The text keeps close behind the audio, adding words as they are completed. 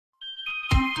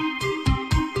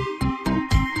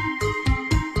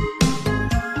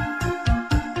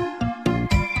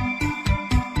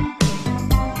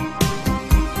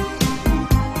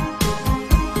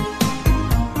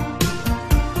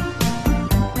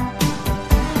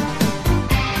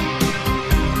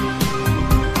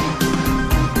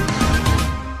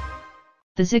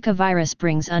The Zika virus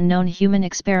brings unknown human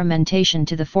experimentation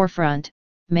to the forefront.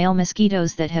 Male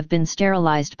mosquitoes that have been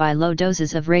sterilized by low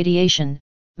doses of radiation,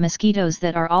 mosquitoes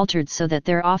that are altered so that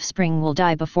their offspring will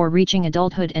die before reaching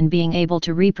adulthood and being able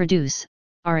to reproduce,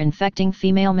 are infecting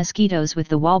female mosquitoes with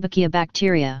the Wolbachia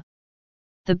bacteria.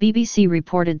 The BBC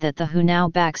reported that the WHO now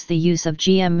backs the use of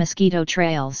GM mosquito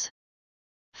trails.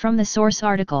 From the source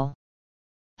article,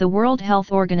 the World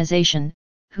Health Organization,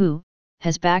 WHO,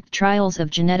 has backed trials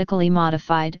of genetically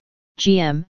modified,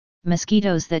 GM,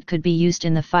 mosquitoes that could be used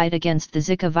in the fight against the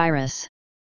Zika virus.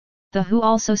 The WHO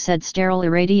also said sterile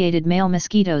irradiated male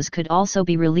mosquitoes could also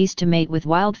be released to mate with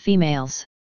wild females.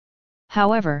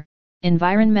 However,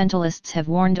 environmentalists have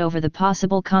warned over the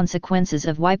possible consequences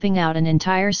of wiping out an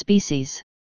entire species.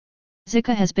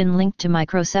 Zika has been linked to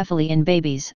microcephaly in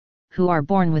babies, who are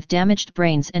born with damaged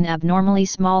brains and abnormally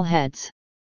small heads.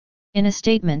 In a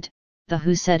statement, the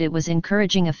WHO said it was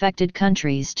encouraging affected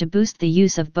countries to boost the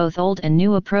use of both old and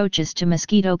new approaches to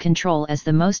mosquito control as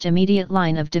the most immediate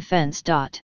line of defense.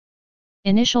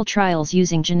 Initial trials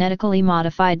using genetically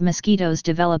modified mosquitoes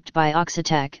developed by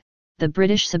Oxitec, the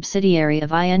British subsidiary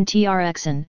of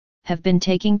INTRXN, have been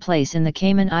taking place in the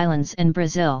Cayman Islands and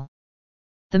Brazil.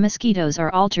 The mosquitoes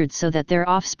are altered so that their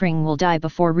offspring will die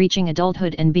before reaching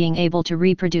adulthood and being able to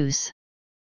reproduce.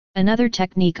 Another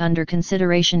technique under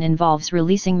consideration involves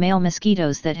releasing male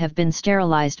mosquitoes that have been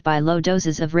sterilized by low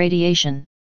doses of radiation.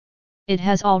 It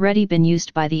has already been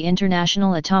used by the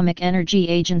International Atomic Energy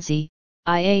Agency,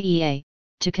 IAEA,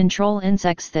 to control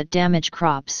insects that damage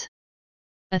crops.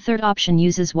 A third option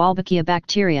uses Wolbachia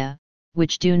bacteria,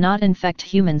 which do not infect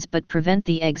humans but prevent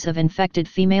the eggs of infected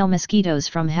female mosquitoes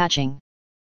from hatching.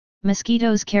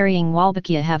 Mosquitoes carrying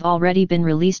Wolbachia have already been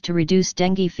released to reduce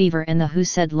dengue fever, and the WHO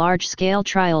said large-scale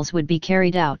trials would be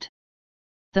carried out.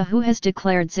 The WHO has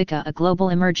declared Zika a global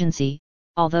emergency,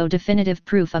 although definitive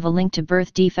proof of a link to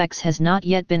birth defects has not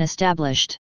yet been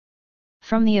established.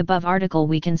 From the above article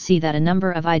we can see that a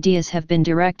number of ideas have been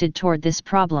directed toward this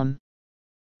problem.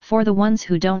 For the ones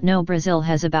who don't know, Brazil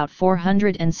has about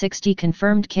 460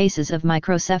 confirmed cases of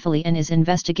microcephaly and is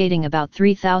investigating about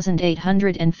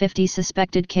 3,850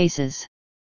 suspected cases.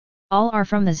 All are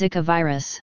from the Zika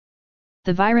virus.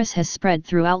 The virus has spread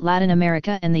throughout Latin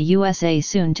America and the USA,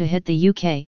 soon to hit the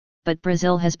UK, but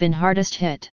Brazil has been hardest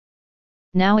hit.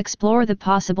 Now explore the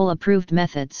possible approved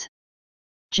methods.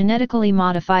 Genetically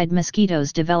modified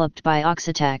mosquitoes developed by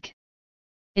Oxitec.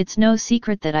 It's no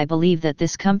secret that I believe that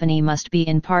this company must be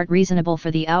in part reasonable.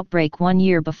 For the outbreak 1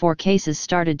 year before cases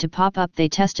started to pop up, they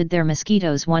tested their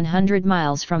mosquitoes 100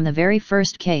 miles from the very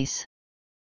first case.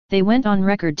 They went on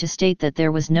record to state that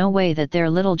there was no way that their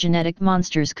little genetic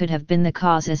monsters could have been the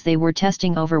cause, as they were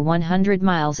testing over 100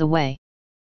 miles away.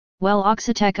 Well,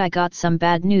 Oxitec, I got some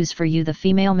bad news for you. The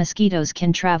female mosquitoes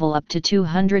can travel up to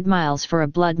 200 miles for a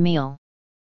blood meal.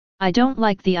 I don't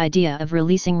like the idea of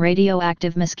releasing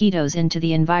radioactive mosquitoes into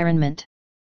the environment.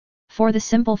 For the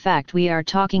simple fact we are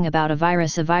talking about a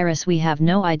virus we have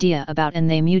no idea about, and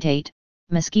they mutate.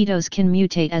 Mosquitoes can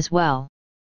mutate as well.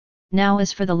 Now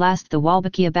as for the last, the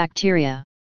Wolbachia bacteria.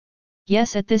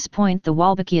 Yes, at this point the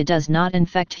Wolbachia does not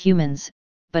infect humans,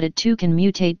 but it too can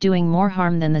mutate, doing more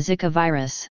harm than the Zika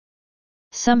virus.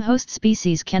 Some host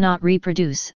species cannot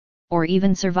reproduce, or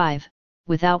even survive,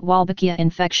 without Wolbachia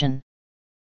infection.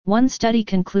 One study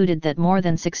concluded that more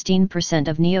than 16%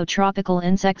 of neotropical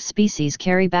insect species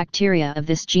carry bacteria of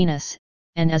this genus,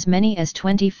 and as many as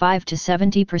 25 to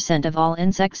 70% of all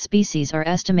insect species are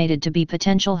estimated to be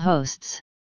potential hosts.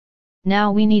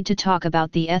 Now we need to talk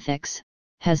about the ethics.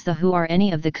 Has the WHO or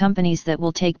any of the companies that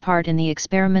will take part in the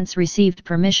experiments received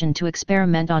permission to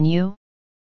experiment on you?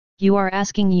 You are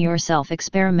asking yourself,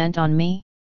 experiment on me?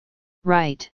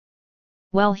 Right.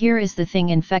 Well, here is the thing,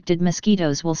 infected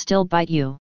mosquitoes will still bite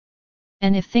you.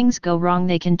 And if things go wrong,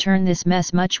 they can turn this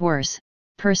mess much worse.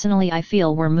 Personally, I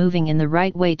feel we're moving in the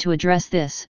right way to address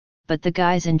this, but the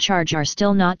guys in charge are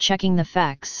still not checking the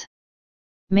facts.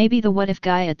 Maybe the what if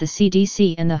guy at the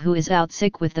CDC and the WHO is out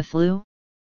sick with the flu?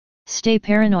 Stay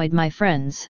paranoid, my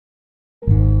friends.